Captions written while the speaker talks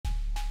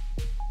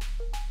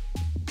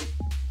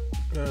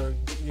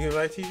You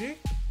like TG?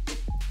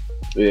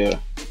 Yeah.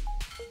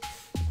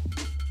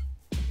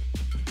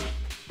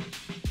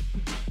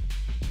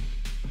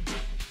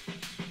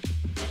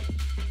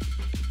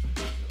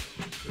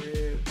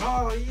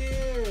 Oh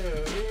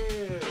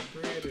yeah,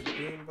 Bread and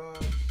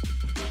Boombox.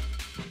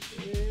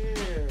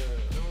 Yeah,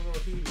 I don't know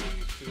if he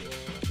used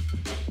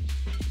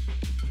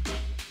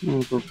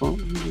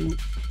to.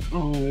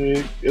 Oh,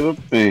 yeah, get up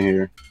in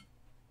here.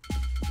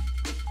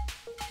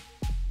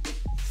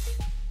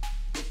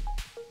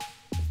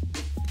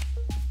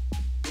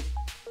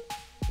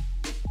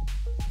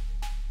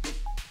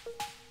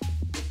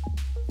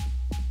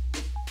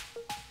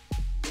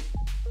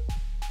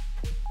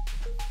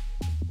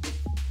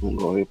 I'm gonna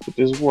go ahead and put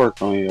this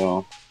work on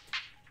y'all.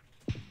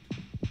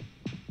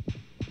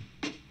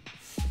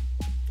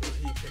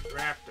 He picked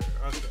Raptor.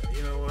 Okay,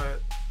 you know what?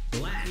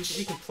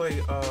 He can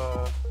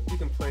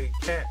play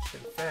catch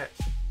and fetch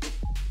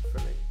for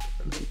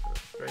the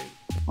straight.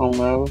 Oh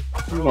no,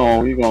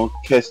 you gonna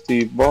catch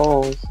these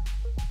balls.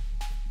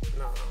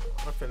 No,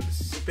 I'm finna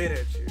spit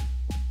at you.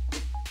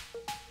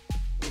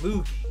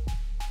 Loogie.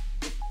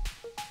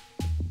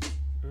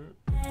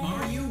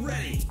 Are you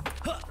ready?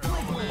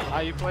 How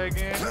you play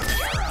again?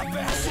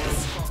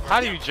 How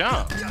do you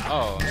jump?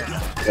 Oh.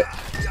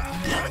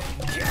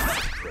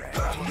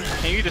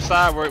 Can you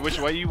decide which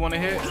way you want to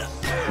hit?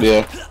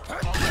 Yeah.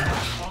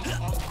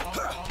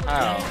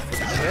 How?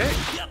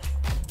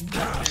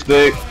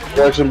 Stick,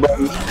 action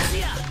buttons.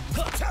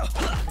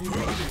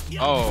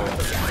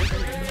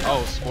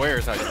 Oh,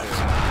 squares how you do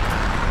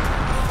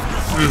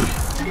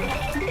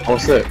it.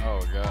 What's that?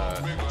 Oh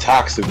god.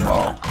 Toxic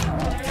ball.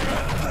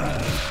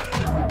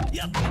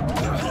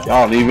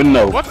 Y'all don't even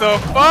know. What the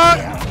fuck?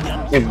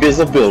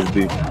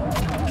 Invisibility.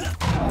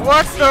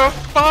 What the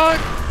fuck?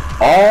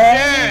 Oh.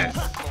 Yes.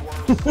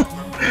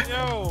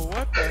 Yo,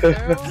 what the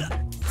hell?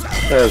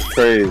 That's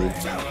crazy.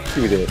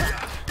 Give me that.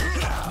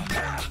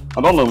 I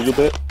don't know who did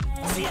that.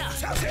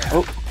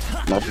 Oh,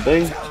 not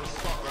today.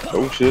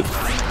 Oh shit.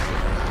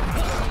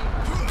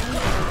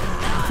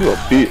 You a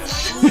bitch.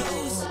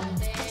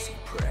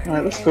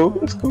 Alright, let's go.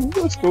 Let's go.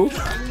 Let's go.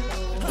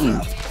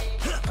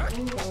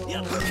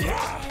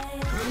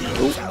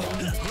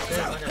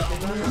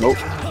 Nope.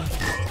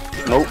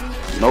 Nope.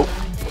 Nope.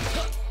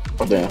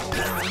 Oh damn.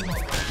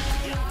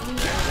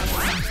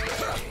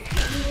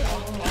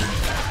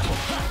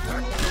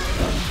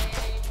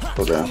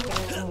 Oh damn.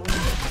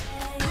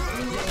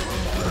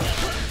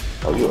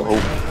 Oh, you a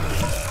hope.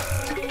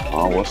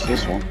 Oh, what's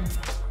this one?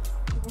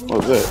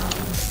 What's that?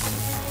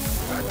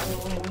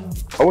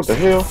 Oh, what the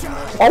hell?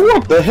 Oh,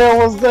 what the hell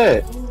was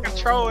that?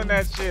 Controlling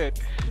that shit.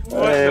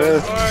 What Hey, the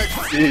that's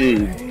fuck?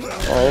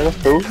 Alright, that's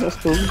cool. That's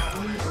cool.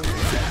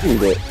 Give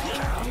me that.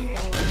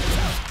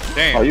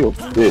 Damn. Oh, you a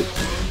bitch.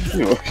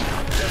 You a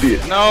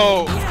bitch.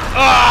 No.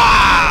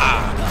 Ah!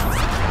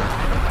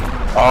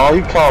 Oh,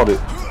 he caught it.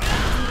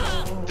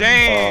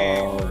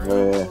 Damn. Oh,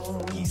 man.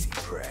 Easy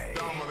prey.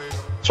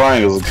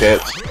 Triangle's a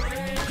catch.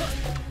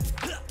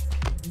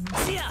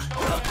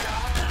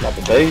 Not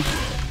today.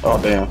 Oh,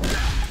 damn.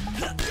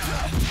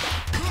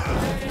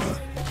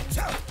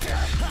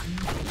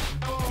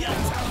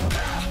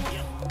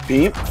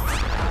 Beep.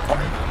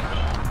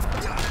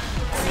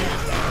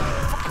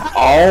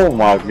 Oh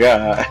my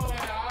god.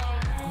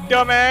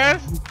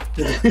 Dumbass.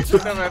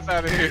 Dumbass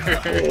out of here.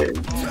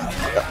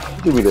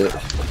 Give me that.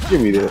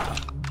 Give me that.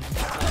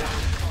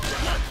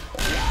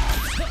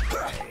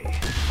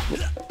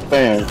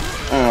 Bam.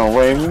 Oh,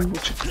 Raymond.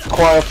 What you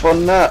quiet for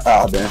now?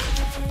 Oh, damn.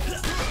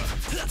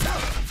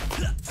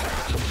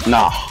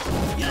 Nah.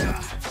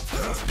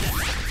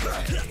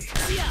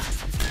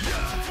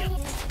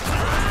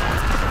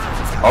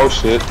 Oh,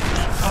 shit.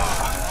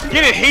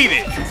 Get it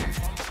heated.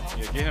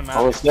 Yeah, get him out.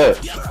 Oh, what's that?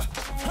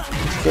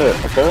 What's that?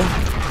 Okay.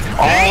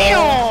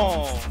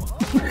 Damn!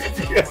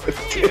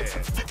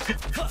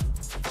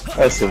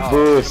 That's some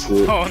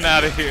bullshit. Going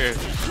out of here.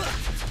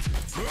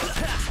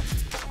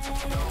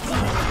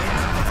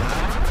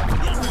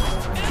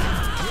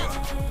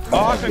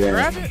 Oh, I can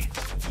grab it?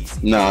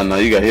 Nah, nah,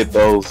 you gotta hit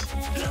those. Oh,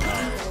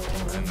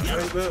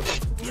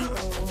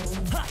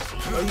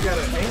 you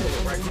gotta angle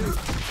it right here.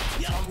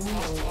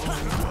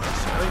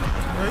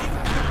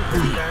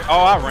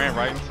 Oh, I ran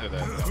right into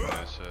that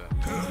shit.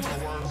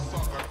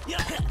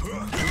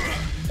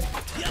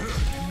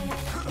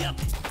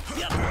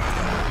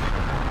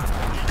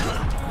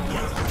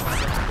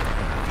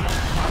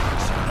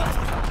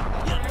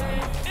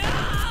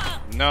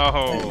 No.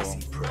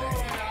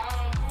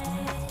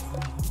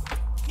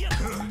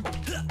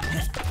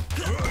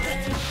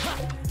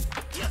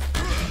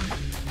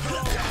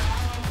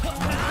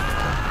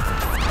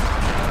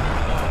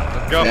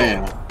 Let's go.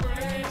 Damn.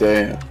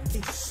 Damn.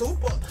 He's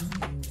super.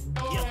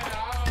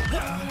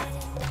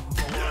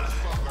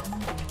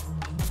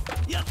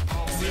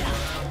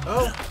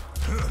 Oh.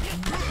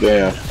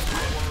 Damn.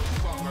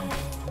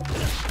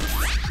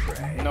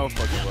 No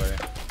fucking way.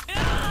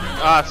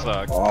 Ah,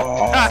 suck.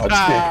 Oh,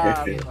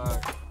 damn.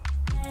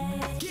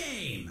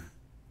 Game.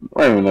 I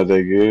ain't even not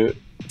that good.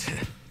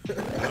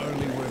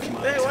 Hardly worth my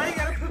Hey, why you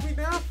gotta put me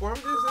down for? I'm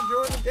just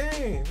enjoying the game.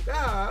 game.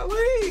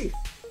 Golly.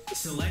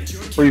 Select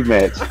your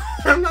Rematch.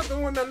 I'm not the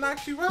one that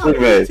knocked you out.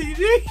 Rematch.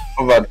 TG.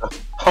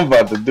 I'm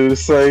about to do the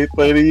same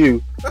thing to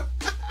you.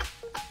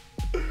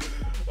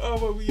 Oh,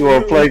 but You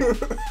wanna play?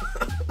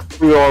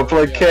 We wanna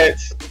play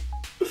catch?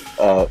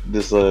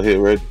 This hit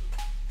ready.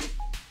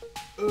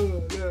 Yeah.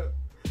 Is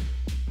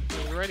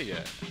it ready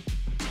yet?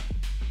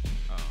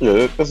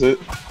 Yeah, that's it.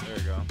 There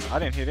you go. I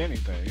didn't hit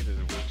anything. It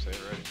just said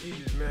ready. You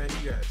just, man,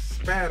 you got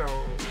spat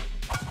on.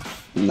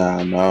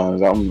 Nah.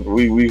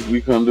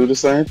 We couldn't do the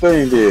same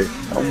thing there.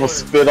 I'm gonna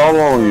spit all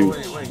on you.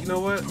 Wait. You know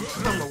what?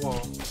 Come the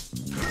wall.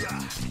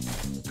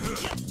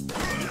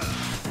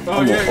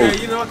 Oh, yeah,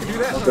 you know I can do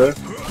that.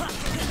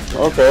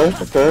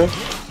 Okay.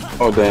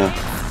 Oh, damn.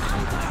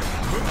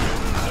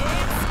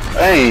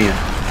 Damn.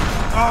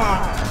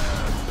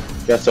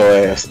 Got your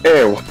ass.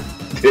 Damn.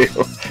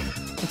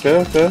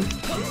 Okay.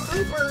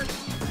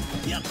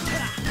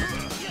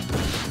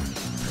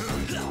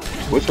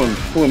 Which one?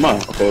 Who am I?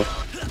 Okay.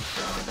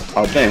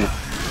 Oh, damn.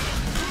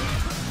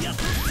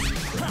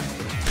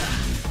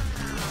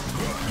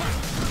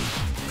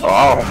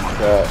 Oh, my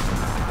God.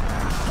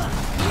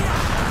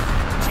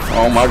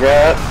 Oh, my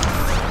God.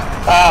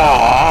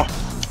 Ah!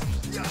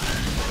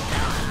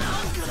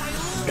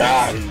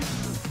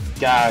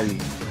 Got him.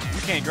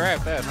 You can't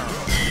grab that, huh?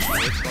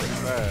 It's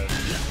fucking bad.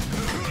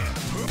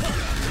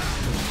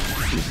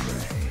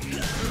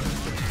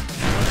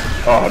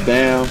 Oh,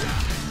 damn.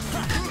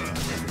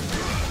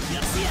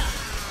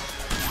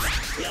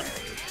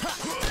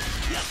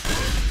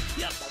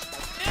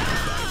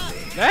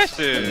 That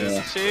shit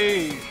is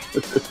cheap.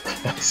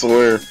 I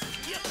swear.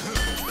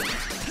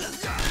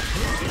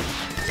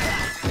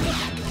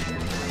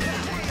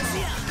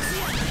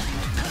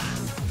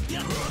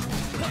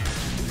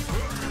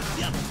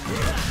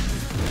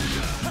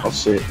 Oh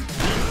shit.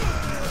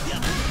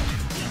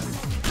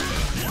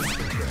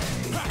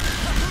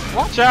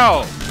 Watch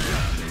out!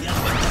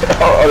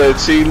 Oh, that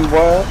cheating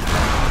boy.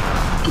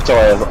 Get your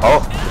ass.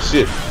 Oh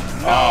shit.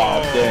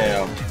 Oh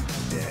damn.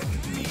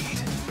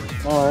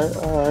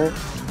 Alright.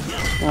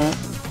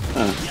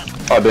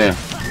 Oh damn.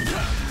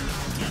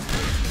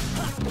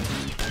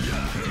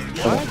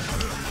 What?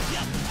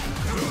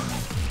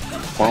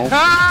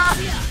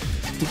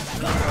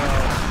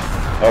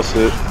 Oh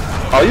shit.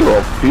 Oh, you a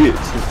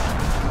bitch.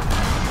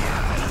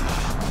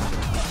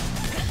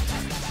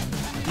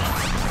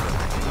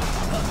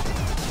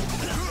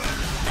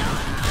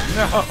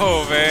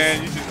 No,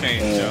 man, you just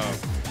can't jump.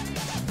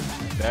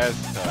 That's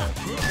tough.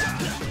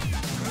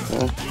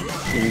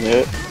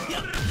 Yeah.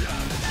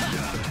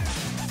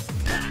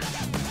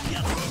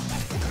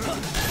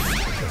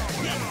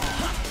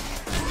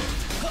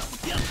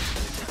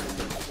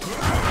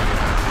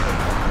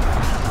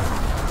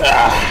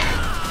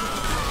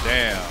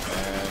 Damn,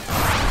 man.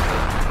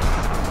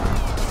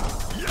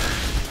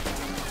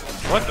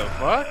 What the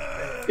fuck?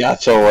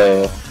 Got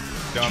your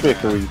Dumbass.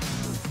 trickery.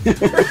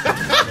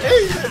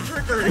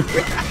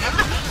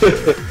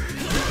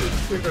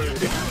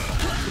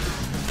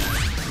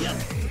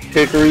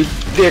 Trickery.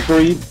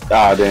 Dickery.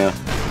 Ah, damn.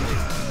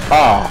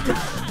 Ah,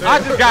 I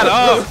just got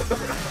up.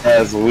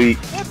 that's weak.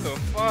 What the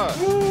fuck?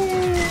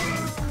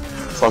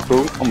 It's all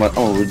cool. I'm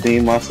gonna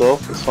redeem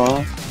myself. It's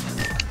fine.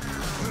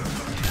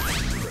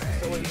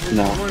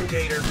 No. One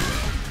gator.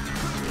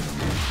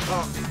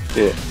 Oh.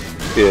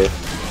 Yeah.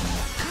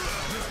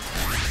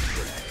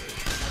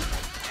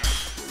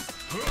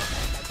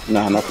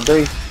 Nah, not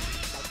today.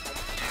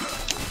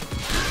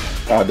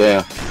 Oh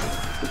damn.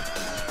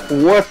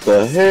 What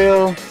the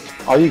hell?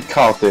 Oh, you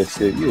caught that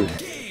shit. You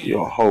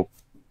a hoe.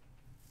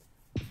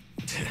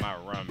 My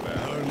run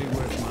back. Only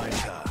worth my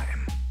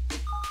time.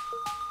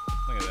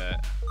 Look at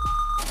that.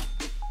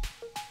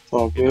 It's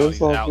all You know good. these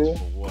It's all outs good.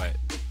 for what?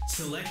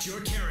 Select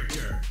your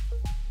character.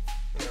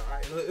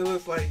 It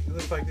looks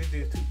like this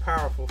dude's too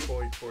powerful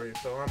for you.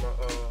 So I'm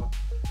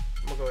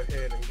gonna go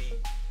ahead and be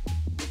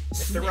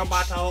Mr.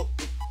 Roboto.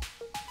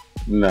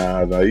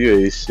 Nah, you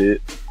ain't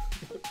shit.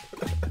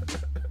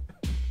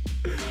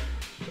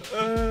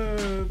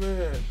 Oh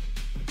man.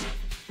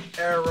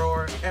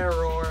 Error.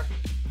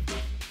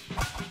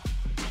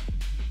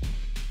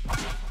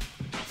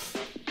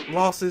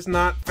 Loss is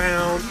not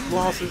found.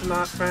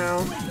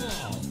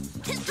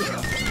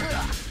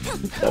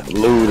 Got the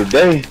loo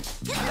today.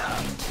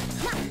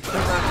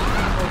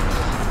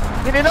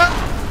 Get it up!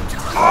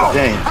 Oh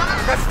damn. I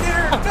got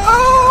scared.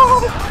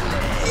 No!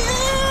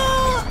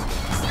 Yeah!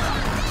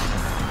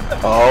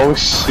 Oh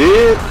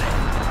shit.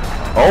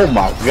 Oh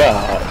my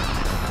god.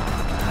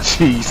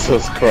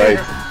 Jesus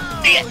Christ.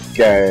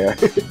 God.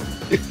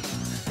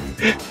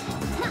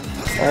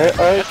 Alright,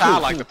 That's how I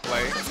like to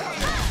play.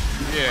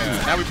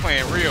 Yeah, now we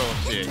playing real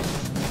shit.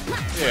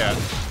 Yeah.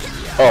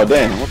 Oh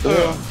damn, what the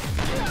hell?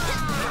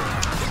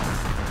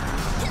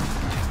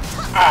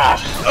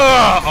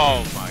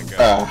 Oh my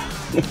god.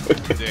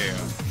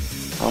 Damn.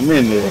 I'm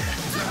in there.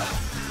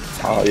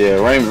 Oh yeah,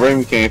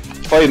 Raimi can't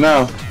play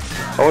now.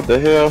 Oh, what the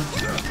hell?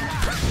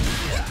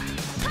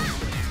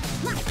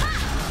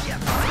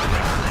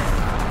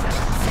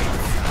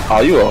 Oh,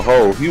 you a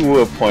hoe. You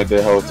would point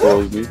that hoe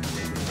towards me.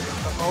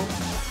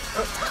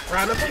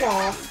 Right up the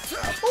wall.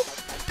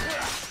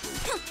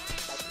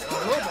 I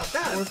don't know about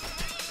that one.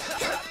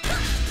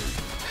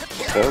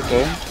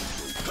 Okay.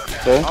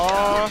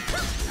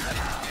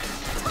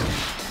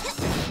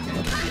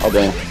 Oh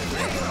damn.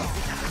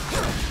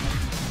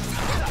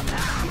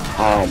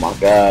 Oh my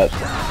god.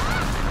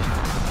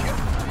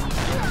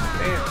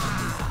 Damn.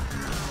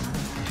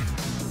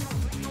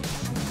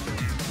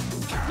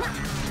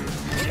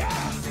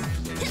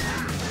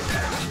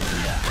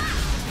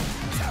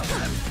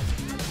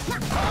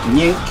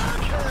 Yeek.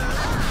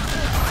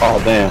 Oh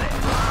damn.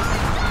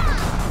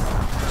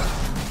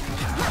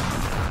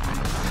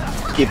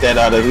 Get that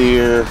out of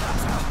here.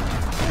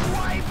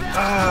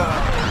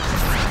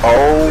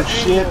 Oh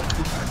shit.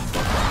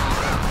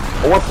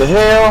 What the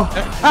hell?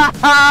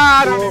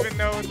 I don't even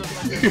know what the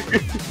fuck it is.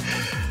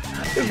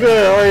 This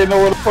guy already know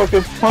where to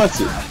fucking punch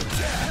it.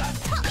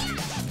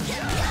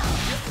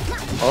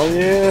 Oh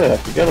yeah, I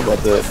forgot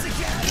about that.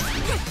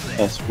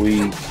 That's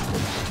weak.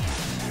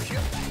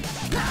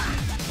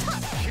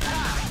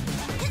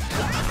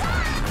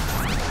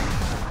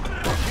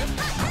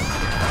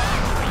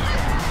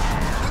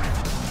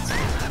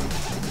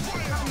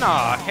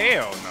 Nah,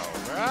 hell no,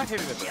 bro. I hit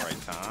it at the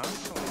right time.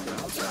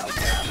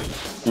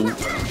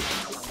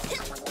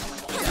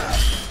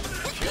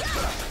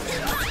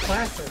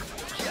 Classic.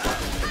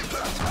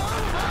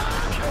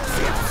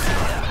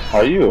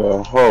 Are you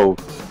a hoe?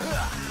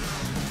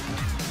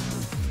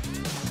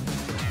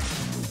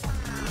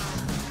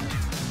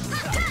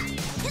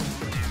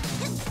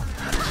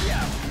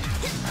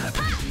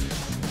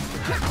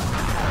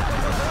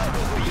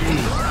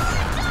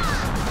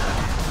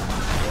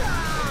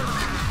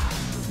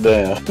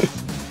 Damn.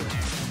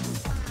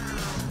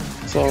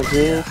 It's all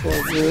good, it's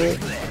all good.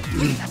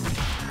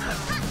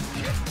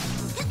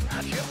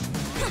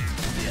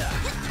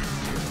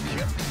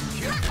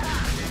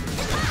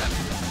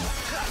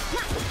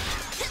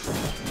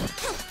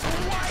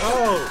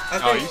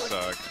 Oh, You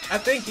suck. I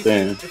think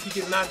if you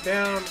get knocked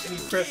down and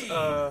you press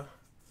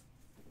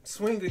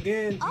swing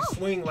again, you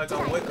swing like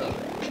on wake up.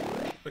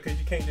 Because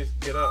you can't just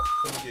get up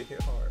when you get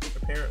hit hard,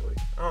 apparently.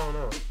 I don't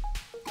know.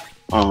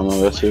 I don't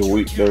know, that shit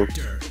weak though.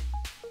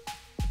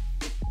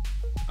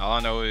 All I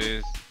know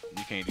is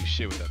you can't do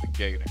shit without the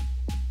gator.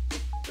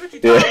 What you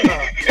talking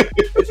about?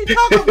 What you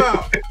talking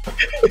about?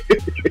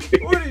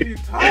 What are you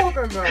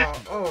talking about?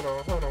 Hold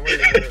on, wait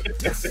a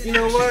minute. You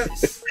know what?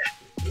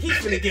 He's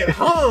gonna get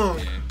hung.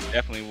 Yeah,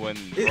 definitely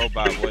wasn't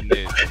robot, wasn't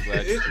it? I'm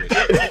glad you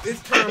switched.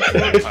 It's time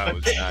Robot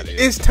was not it.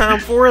 It's time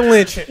for a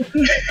lynching.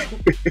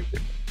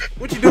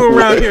 What you doing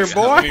around here,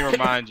 boy? Let me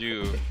remind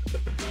you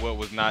what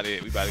was not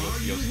it. We about to go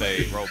to your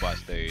stage, robot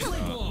stage.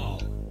 Oh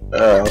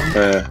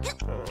man.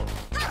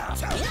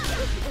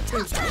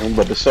 I'm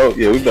about to show,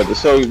 we about to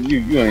show you,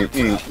 you ain't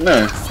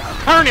nah.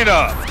 Turn it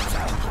up!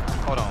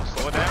 Hold on,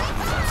 slow it down.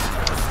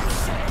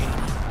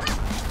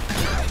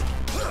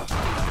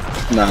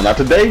 Nah, not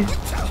today.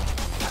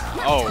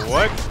 Oh,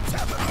 what?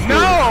 No!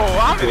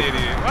 I'm an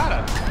idiot. Why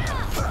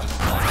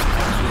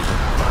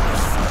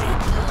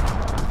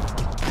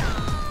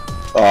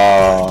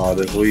Oh,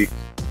 this week.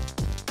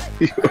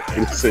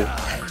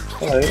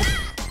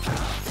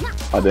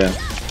 Oh damn.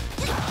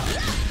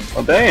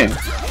 Oh damn.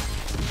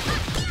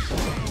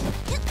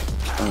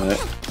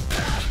 Alright.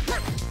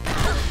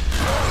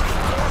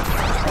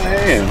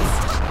 Damn.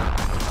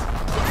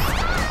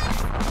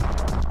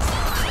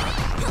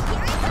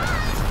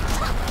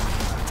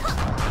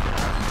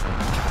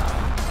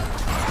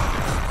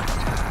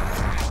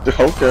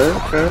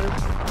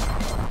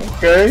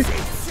 Okay.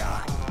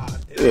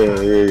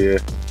 Yeah.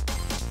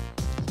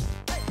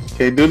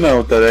 Can't do nothing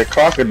without that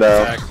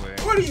crocodile. Exactly.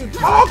 What are you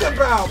talking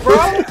about, bro?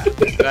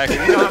 Exactly.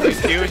 You know how many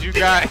kills you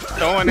got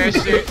throwing that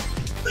shit?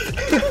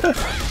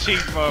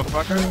 Cheap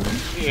motherfucker.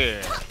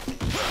 Yeah.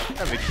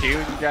 How many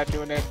kills you got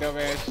doing that dumb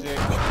ass shit?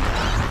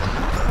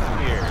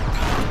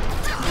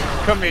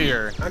 Come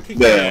here. I keep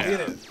trying to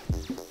get it.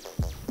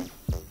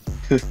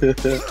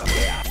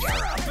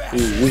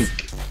 He's weak.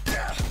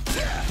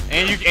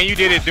 And you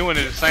did it doing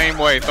it the same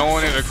way,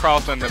 throwing it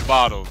across on the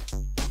bottle.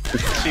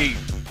 Cheap.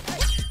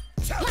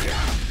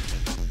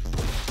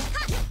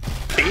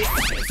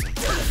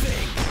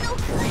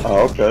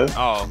 Oh, okay.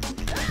 Oh.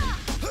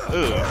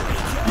 Ugh.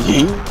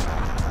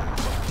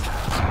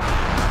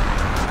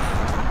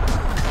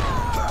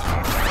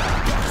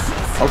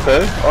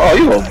 Okay. Oh,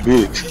 you a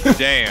bitch.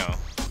 Damn.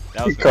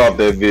 That He caught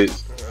that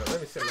bitch.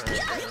 Let me sit my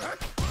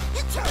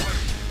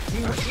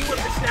You want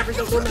the snappers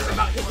don't know nothing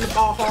about hitting the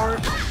ball hard?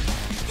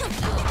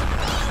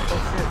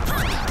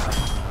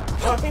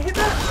 Oh, I can't hit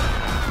that?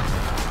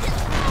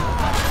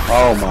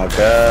 Oh my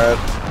god.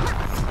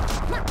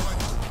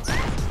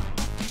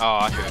 Oh,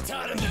 I could.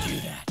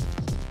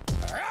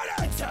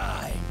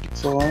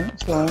 It's alright,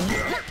 it's alright.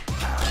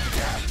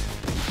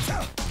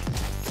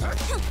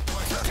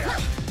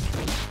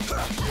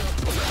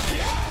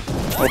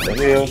 What the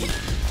hell?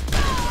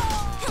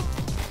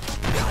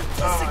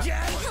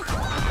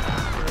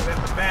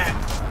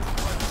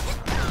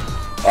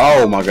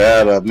 Oh my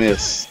god, I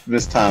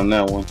mistimed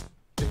that one.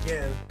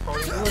 Again,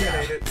 Pony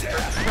eliminated.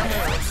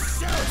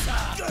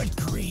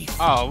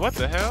 Oh, what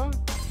the hell?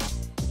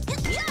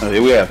 Oh,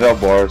 here we have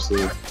health bars,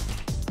 so.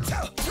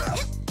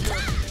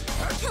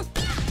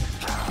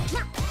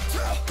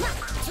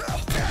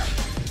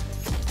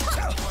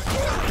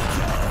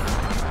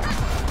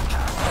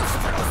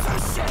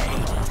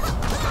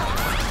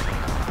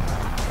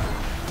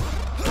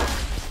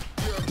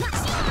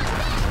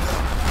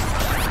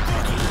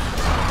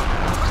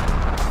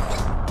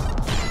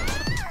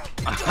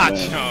 Hot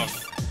jump.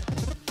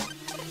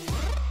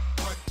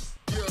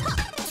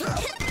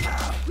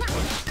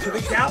 To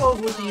the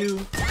gallows with you.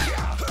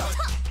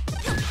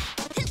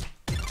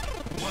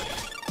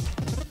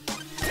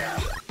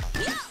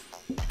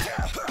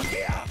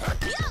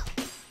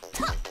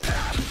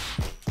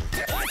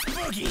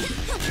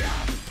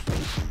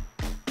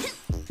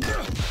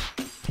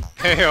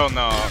 Hell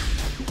no.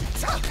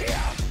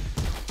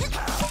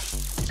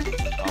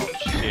 Oh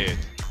shit.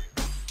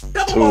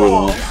 Double Two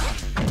ball. of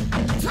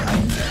them.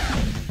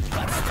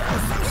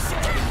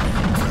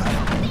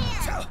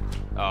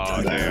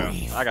 Oh damn.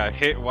 I got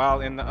hit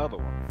while in the other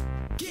one.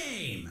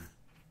 Game.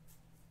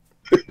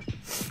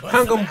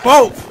 Hung them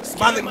both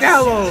by the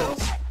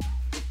gallows.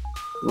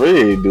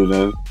 Really ain't do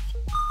nothing.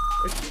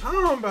 What you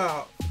talking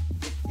about?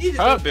 You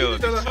Her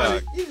abilities don't know how to,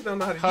 suck. you just don't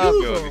know how to Her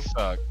use abilities them.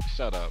 suck.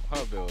 Shut up.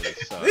 Her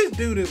abilities suck. This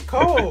dude is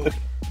cold.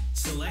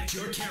 Select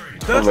your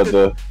character. How about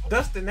the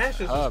Dustin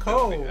Ashes Her is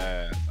cold. ability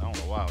ass. I don't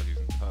know why I was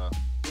using her.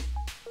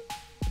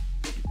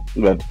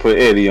 I'm about to put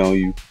Eddie on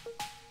you.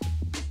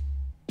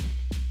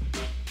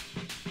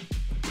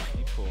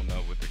 He pulling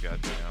up with the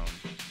goddamn,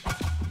 I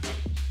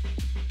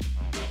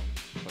don't know,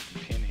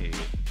 fucking pinhead.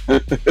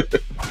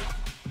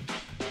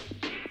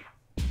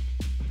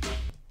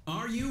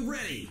 Are you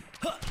ready?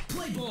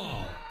 Play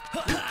ball.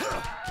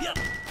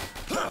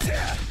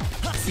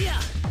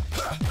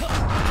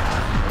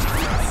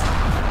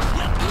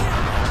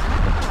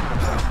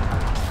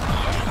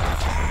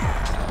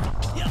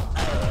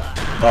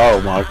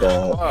 Oh my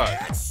god. Fuck.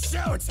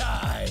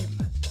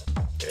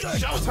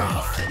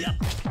 Showtime.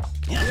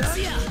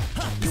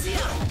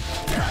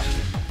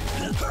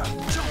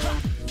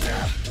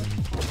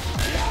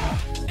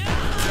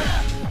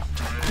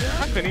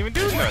 I couldn't even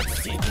do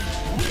nothing.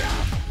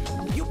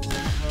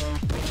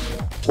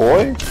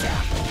 Boy?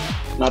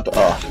 Not the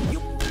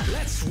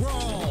Let's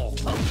roll.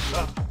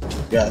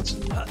 gotcha.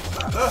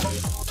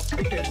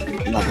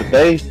 Not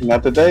today,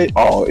 not today.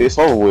 Oh, it's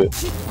over with.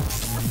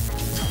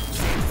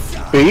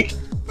 Feet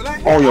But I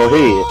hit on your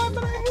head.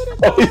 but I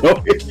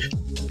hit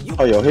it.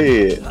 On your head. On your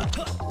head.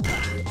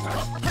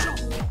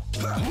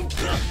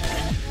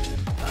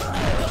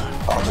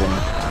 Oh,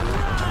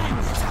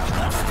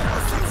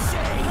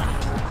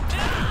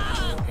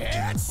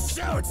 It's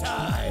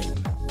showtime.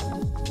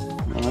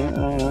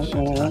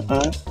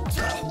 Alright.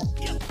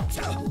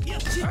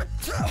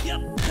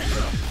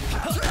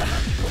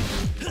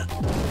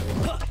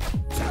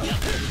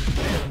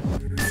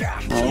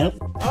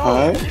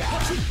 Alright.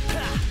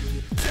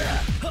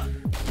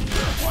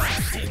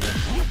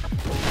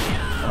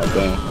 Oh,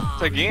 damn.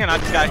 So again, I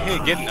just got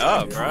hit getting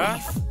up, bruh.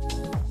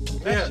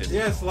 Yeah, shit.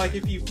 yeah, it's like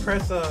if you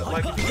press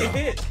like if you get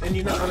hit and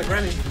you're not on the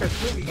ground and you press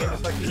swing again,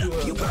 it's like you do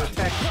an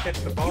attack to catch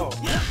the ball.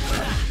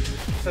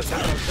 That's what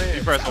I'm saying.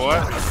 You press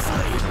what?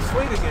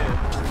 Swing again.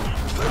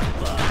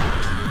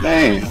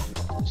 Damn.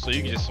 So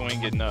you can just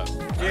swing getting up.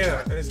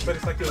 Yeah, and but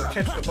it's like you'll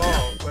catch the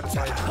ball, but it's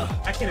like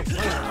I can't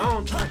explain it.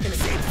 I can't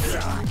explain it.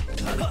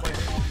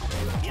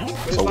 But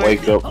it's So like-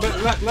 wake up.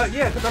 But like,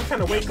 yeah, because I'm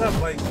trying to wake up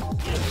like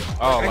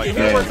Oh, I like get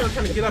hit that. once and I'm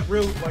trying to get up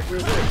real quick.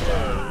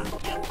 Yeah.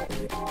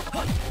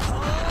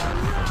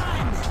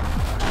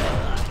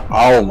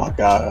 Oh my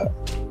god.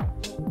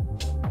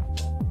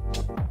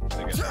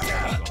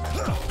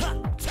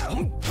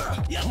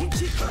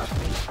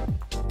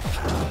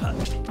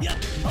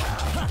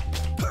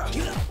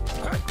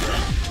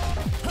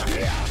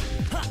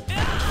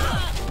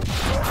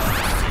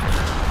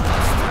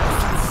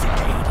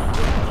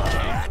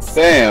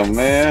 Damn,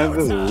 man,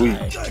 this is weak.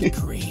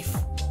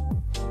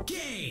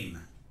 Game.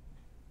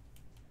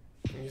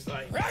 And he's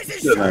like,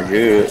 That's not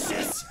good.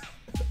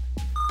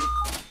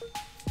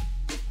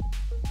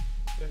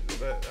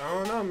 but I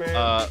don't know,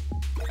 man.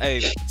 Hey,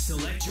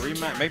 Select your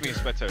rematch. Make me a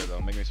spectator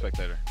though. Make me a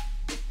spectator.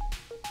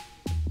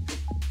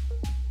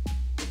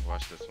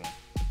 Watch this one.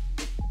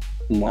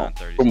 Come on.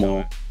 9:30 Come still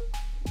on.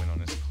 went on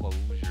this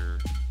closure.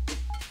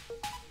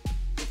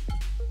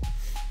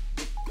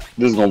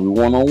 This is gonna be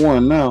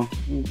one-on-one now.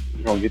 You're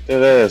gonna get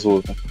that ass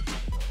whooping.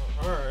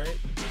 All right.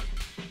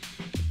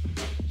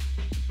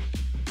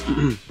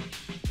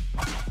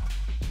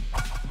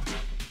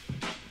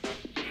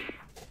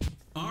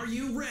 Are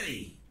you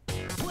ready?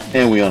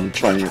 And we on the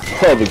train,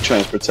 public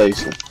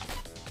transportation.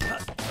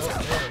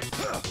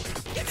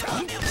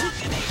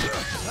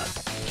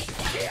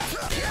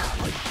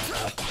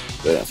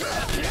 Yeah.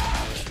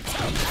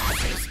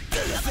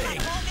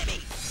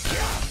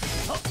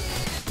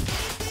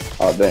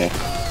 Oh damn.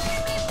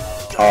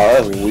 Oh,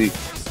 that's weak.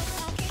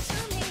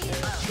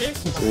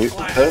 Weak.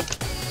 Huh?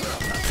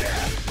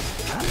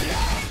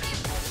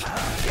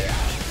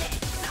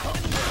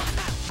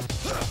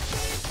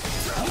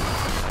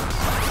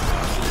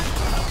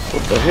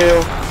 What the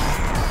hell?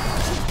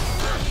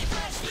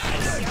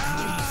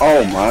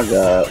 Oh my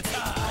god.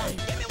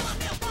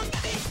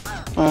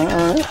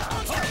 Alright.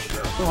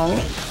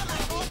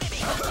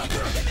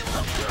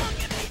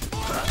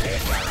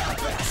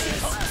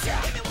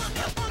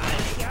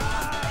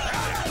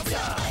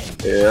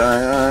 Yeah,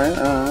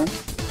 alright.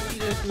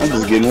 I'm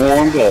just getting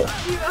warmed up.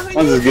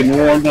 I'm just getting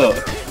warmed up.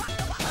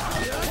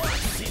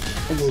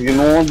 I'm just getting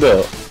warmed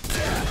up.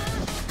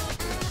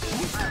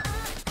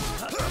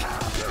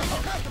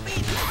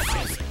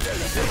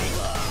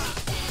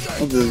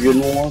 I'm just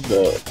getting warmed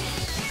up.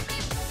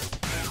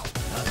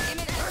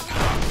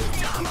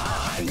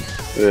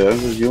 Yeah, I'm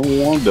just getting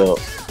warmed up.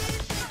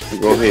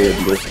 Go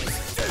ahead, bro.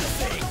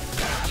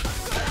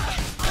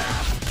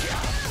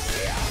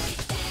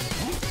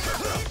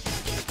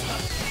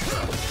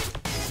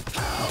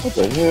 What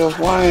the hell?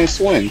 Why I ain't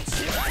swing?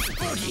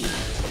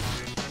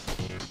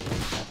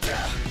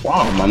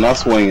 Why am I not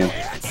swinging? I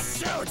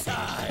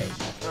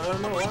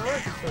don't know why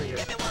aren't you swinging?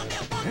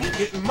 You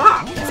getting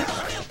mopped.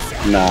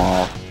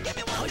 Nah.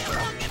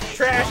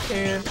 Trash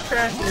can,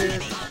 trash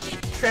lid,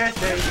 trash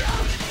day.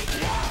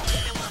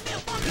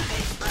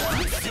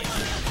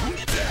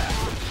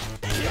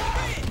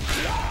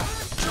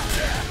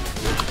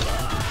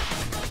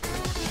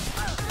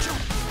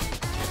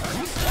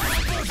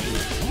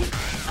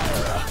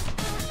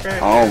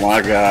 Oh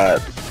my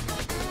god.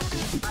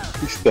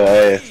 He's still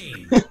ass.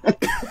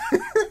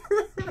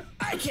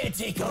 I can't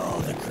take all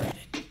the credit.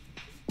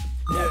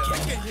 Yeah, I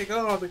can't take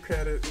all the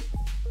credit.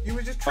 You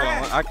were just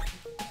trash.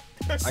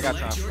 I got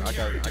time. I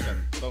got.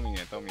 Throw me in.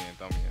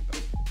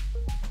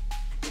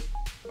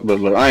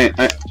 Look,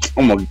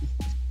 I'm a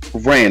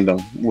random.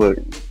 Look.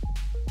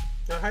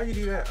 Now, how you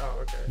do that?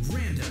 Oh, okay.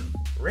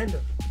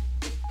 Random.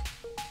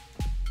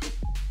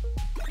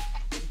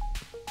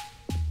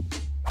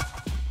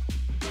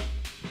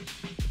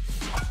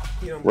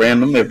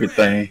 Random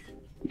everything.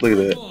 Look at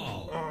that.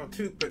 Oh,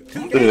 two Look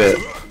at that.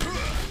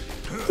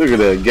 Look at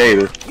that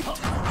gator.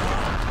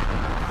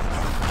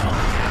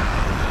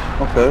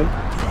 Okay.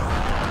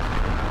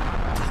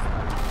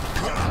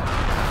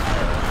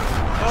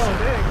 Oh,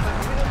 dang.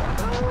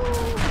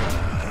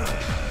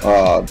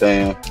 Oh,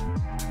 damn.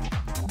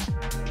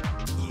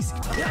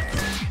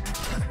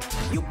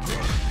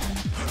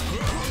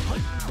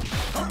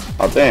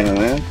 Oh, damn,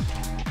 man.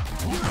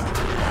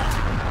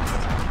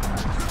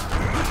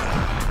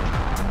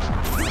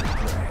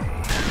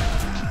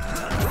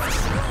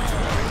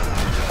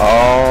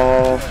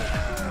 Oh,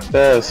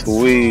 that's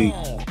weak.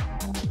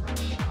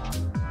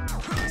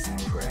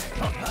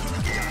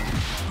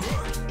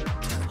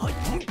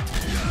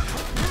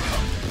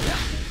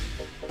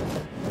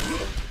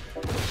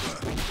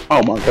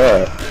 Oh my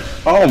god.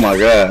 Oh my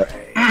god.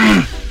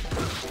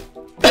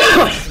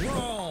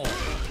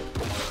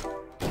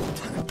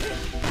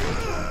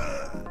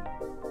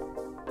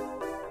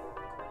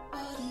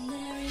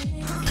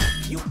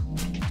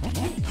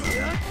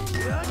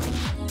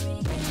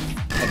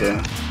 Okay.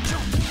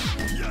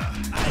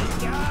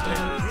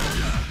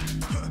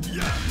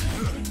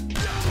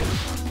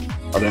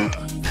 Oh, damn.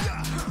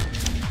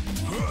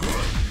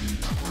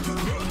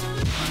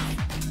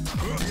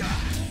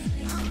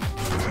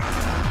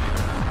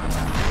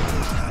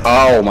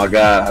 Oh my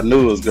god, I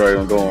knew it was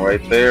going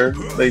right there.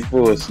 They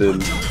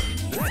bullshitting.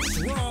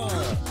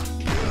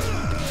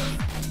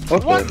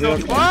 What the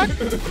fuck?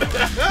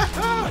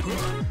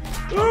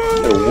 A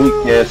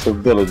weak ass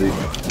ability.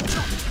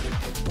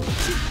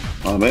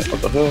 Oh man,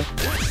 what the hell?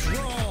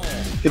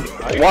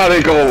 Why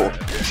they go?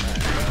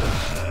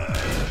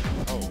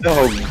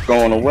 Y'all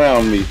going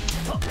around me.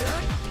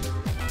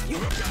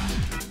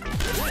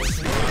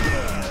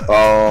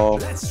 Oh.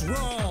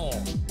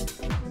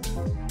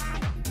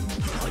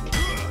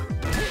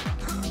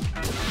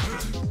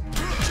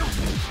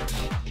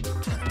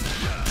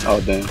 Oh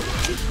damn.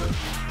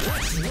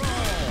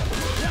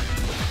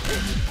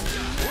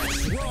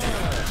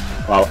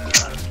 Oh,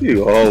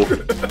 you old.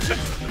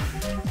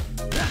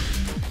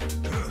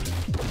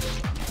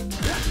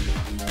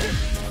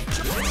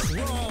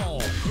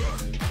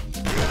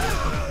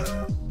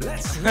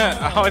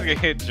 I always get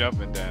hit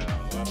jumping down.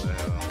 What the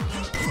hell?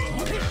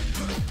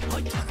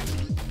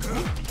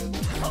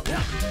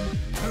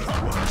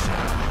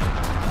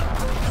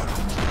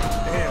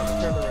 Damn,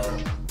 turn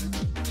around.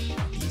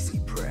 Easy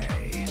prey.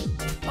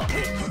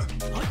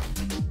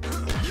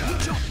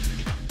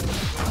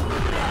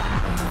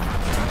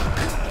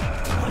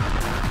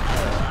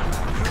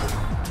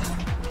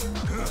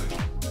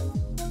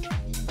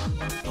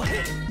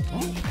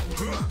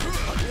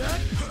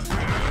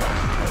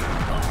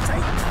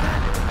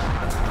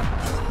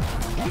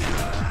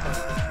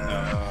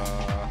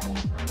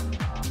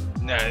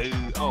 No.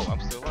 Oh, I'm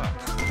still alive.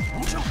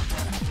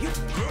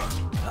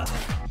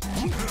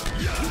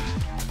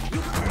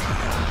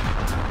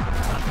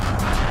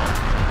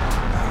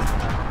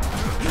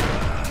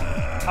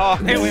 Oh,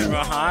 he went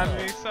behind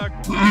me. Suck.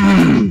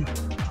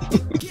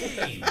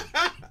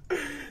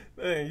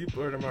 Dang, you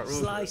blurred him out real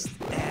Sliced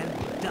and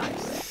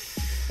diced.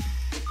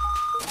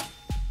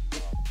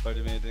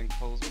 30-minute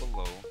enclosed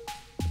below.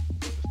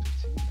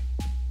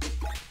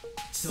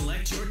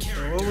 Select your And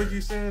character. what was you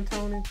saying,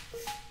 Tony?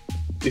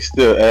 He's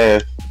still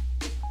ass.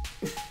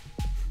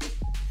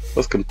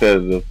 What's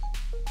competitive?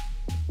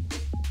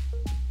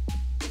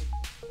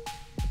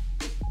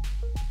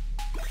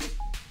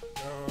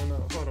 Oh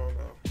no, hold on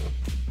now.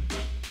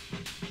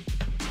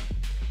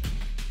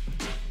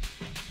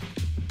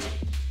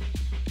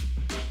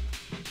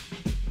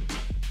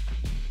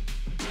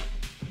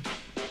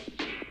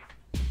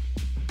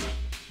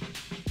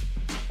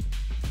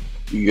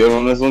 You good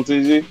on this one,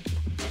 TG?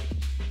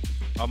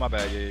 Oh my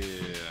bad. Yeah.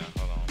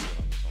 Hold on.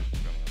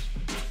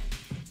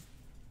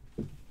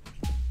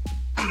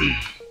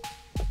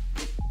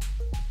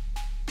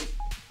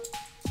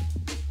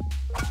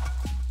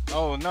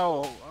 Oh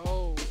no.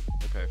 Oh.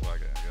 Okay, fuck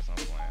it. I guess I'm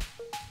playing.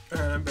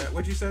 Alright, I'm back.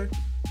 What'd you say?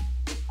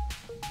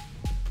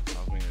 I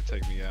was meaning to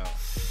take me out.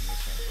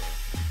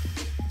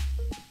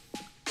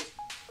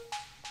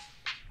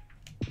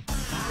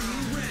 Are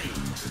you ready?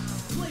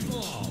 Play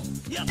ball.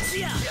 Yup,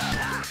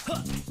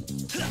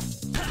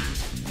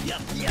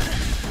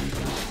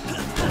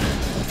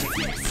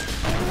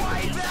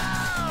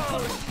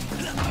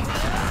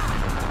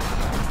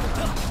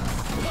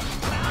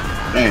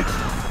 Man.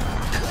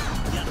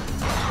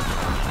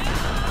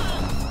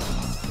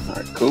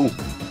 Alright, cool.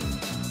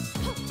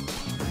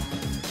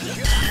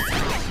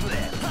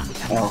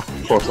 Oh,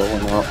 of course I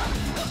went out.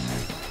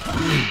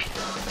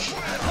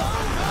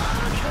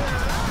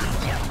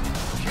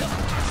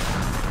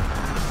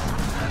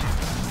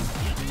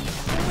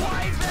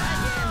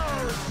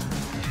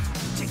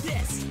 Take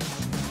this.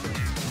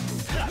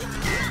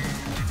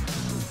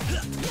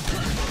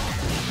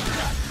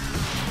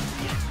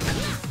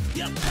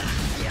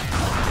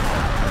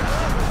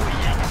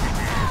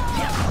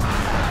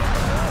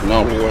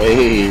 No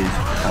way.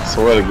 I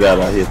swear to God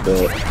I hit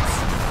that.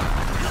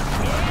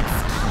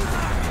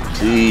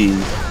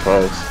 Jeez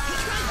Christ.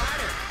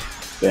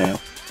 Damn.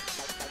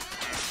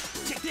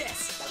 Take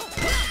this.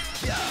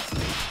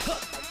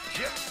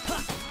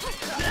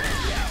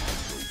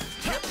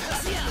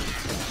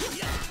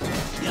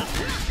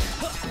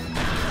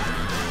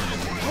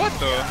 What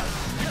the?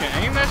 You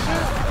can aim that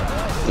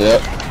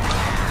Yep.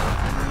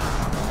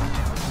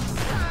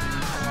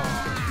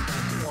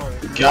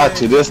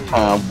 Got you this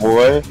time,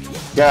 boy.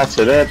 Got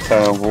you that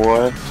time,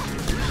 boy. shit?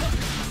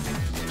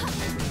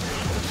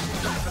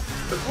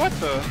 What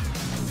the?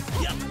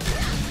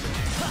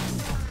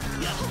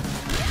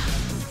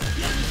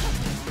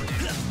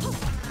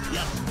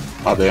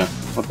 Oh damn.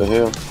 What the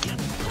hell?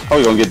 How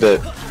we gonna get that?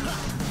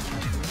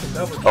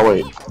 Oh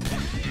wait.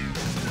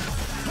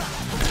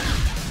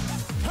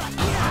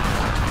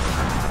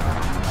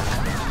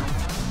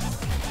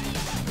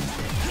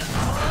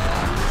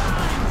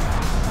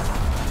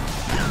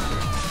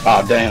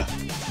 Oh damn.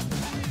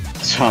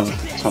 Trying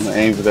to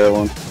aim for that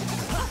one.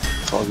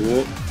 It's all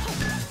good.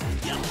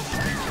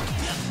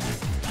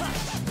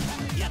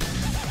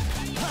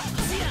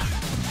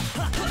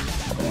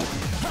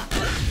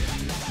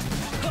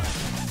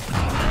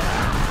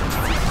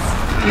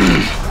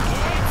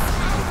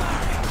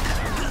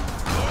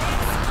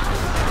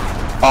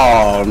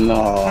 Oh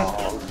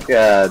no.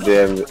 God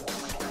damn it.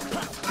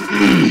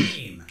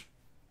 Game.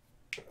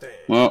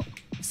 Well,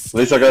 at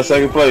least I got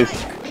second place.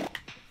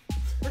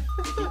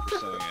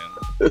 So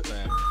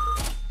again.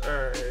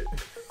 Alright.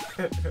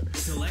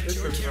 Select This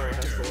your one's gonna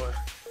have character. to lie.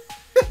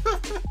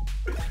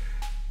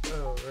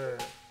 Oh man.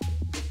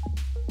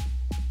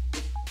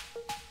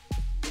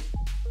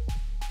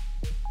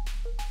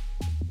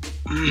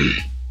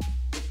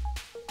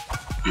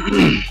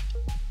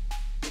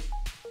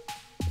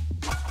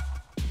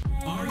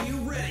 Are you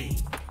ready?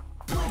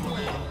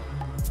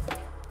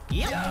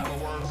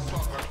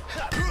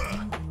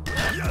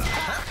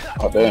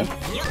 Oh damn.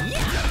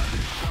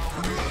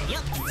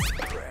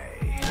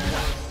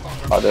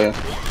 Oh damn.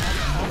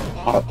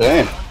 Oh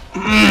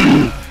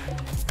damn.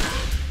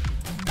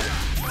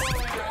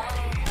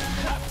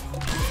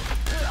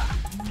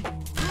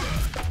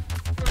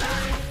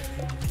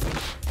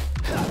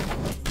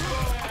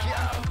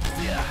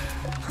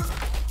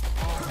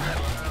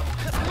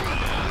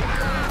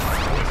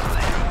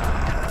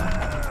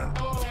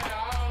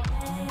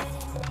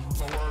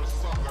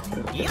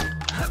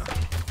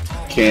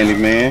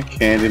 Candyman,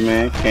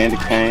 Candyman, Candy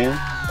Cane.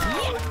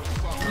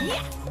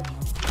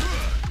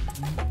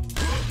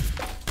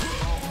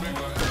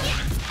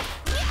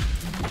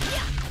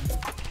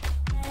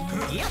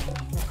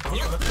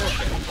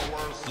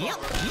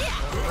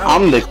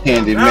 I'm the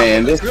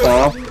Candyman this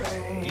time.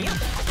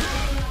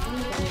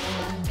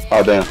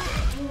 Oh damn.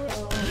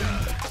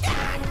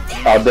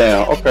 Oh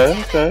damn.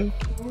 Okay, okay.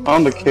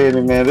 I'm the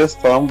Candyman this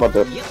time. I'm about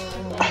to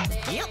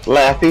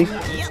Laffy.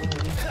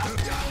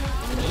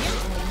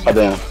 Oh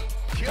damn.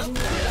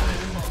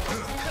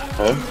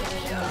 Okay.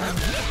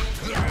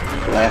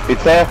 Laffy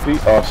Taffy.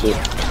 Oh shit.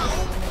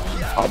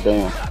 Oh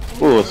damn.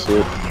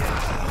 Bullshit.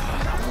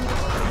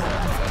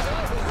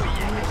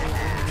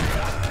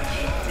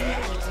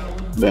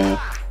 Damn.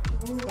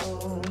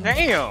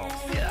 Damn.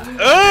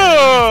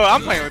 Oh,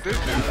 I'm playing with this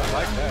dude. I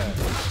like that.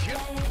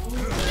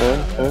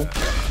 Okay, okay.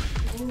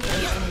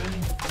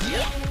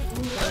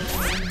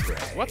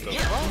 What the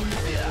fuck?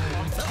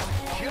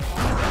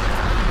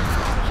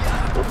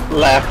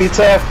 Laffy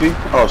Taffy.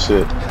 Oh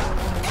shit.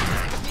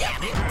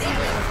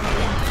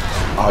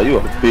 Oh, you a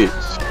bitch.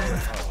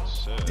 Oh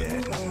shit.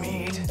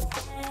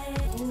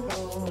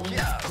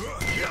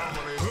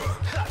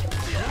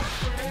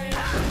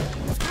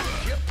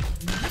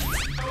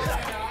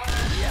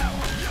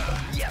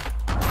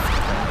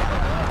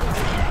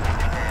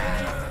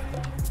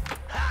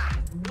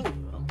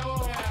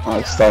 Oh,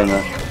 it's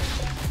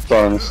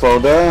starting to slow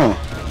down.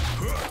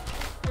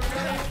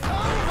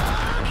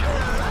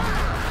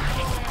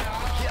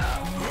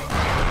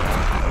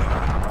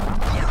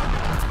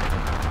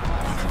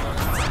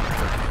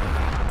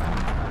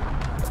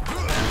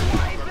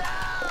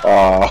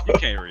 You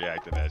can't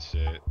react to that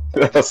shit.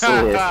 I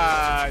swear. You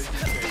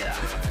can't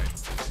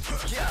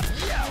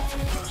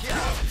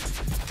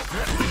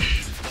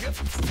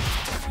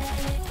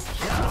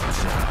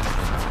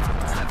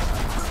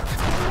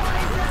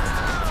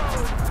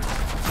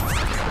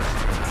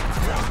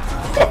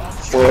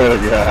Swear to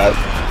God.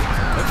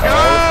 Let's go!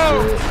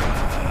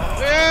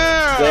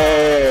 Yeah!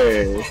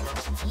 Dang.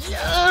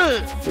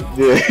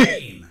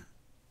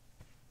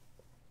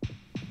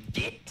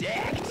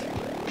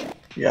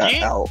 Yeah.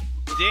 Get Out.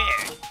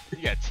 dick.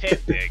 You got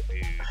tip dick,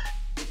 dude.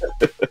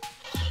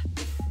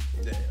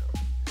 Damn.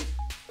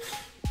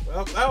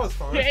 Well, that was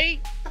fun. Hey.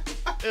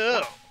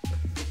 Ugh.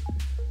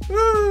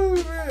 Woo,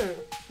 man.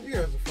 You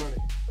guys are funny.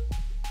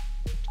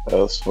 That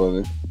was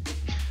funny.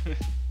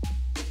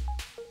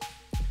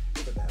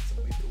 But that's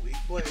a week to week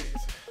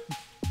plays.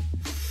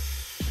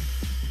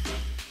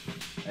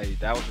 Hey,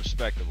 that was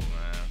respectable,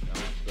 man. That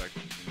was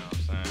respectable. You know what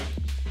I'm saying?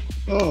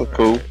 Oh,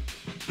 cool.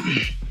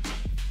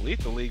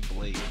 Lethal League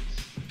Blades.